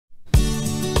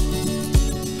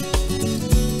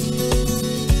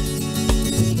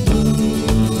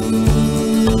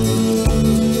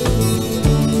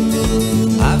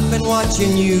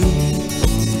watching you,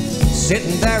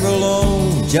 sitting there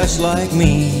alone just like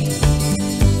me.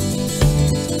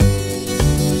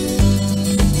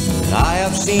 I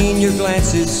have seen your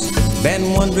glances,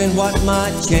 been wondering what my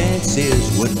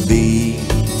chances would be.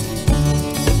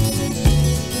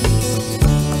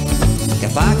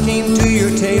 If I came to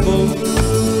your table,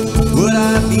 would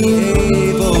I be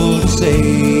able to say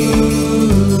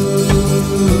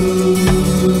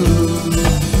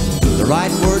the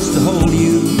right words to hold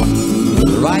you,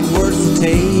 the right words to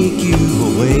take you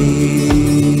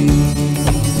away?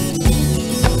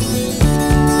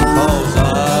 'Cause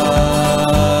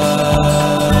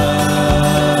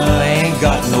I ain't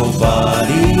got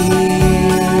nobody.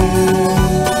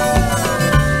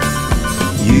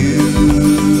 You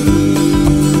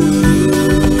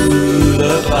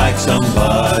look like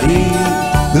somebody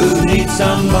who needs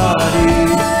somebody,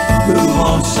 who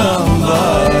wants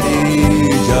somebody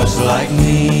just like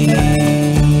me.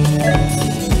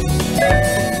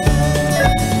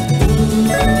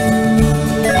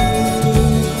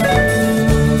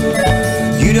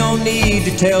 You don't need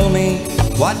to tell me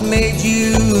what made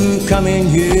you come in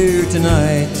here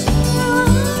tonight.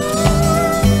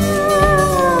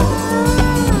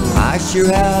 I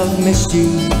sure have missed you,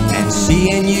 and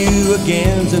seeing you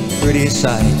again's a pretty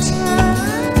sight.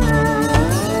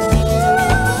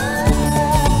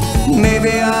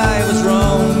 Maybe I was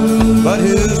wrong, but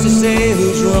who's to say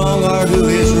who's wrong or who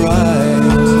is right?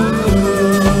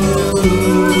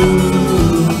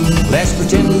 Let's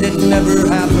pretend it never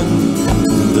happened.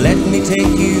 Let me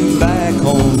take you back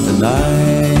home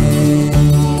tonight.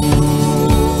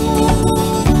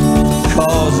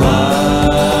 'Cause I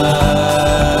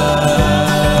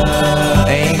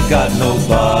ain't got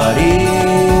nobody,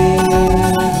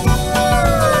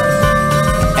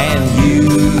 and you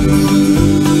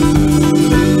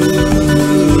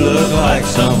look like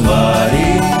somebody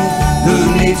who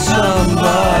needs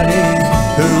somebody,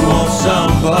 who wants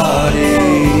somebody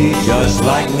just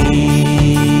like me.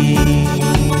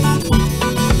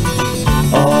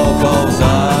 Oh, 'cause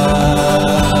I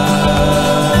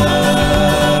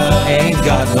ain't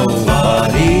got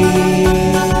nobody,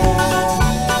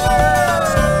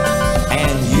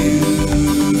 and you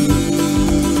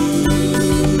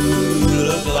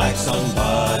look like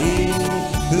somebody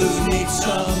who needs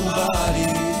somebody,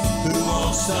 who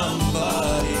wants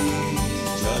somebody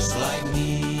just like me.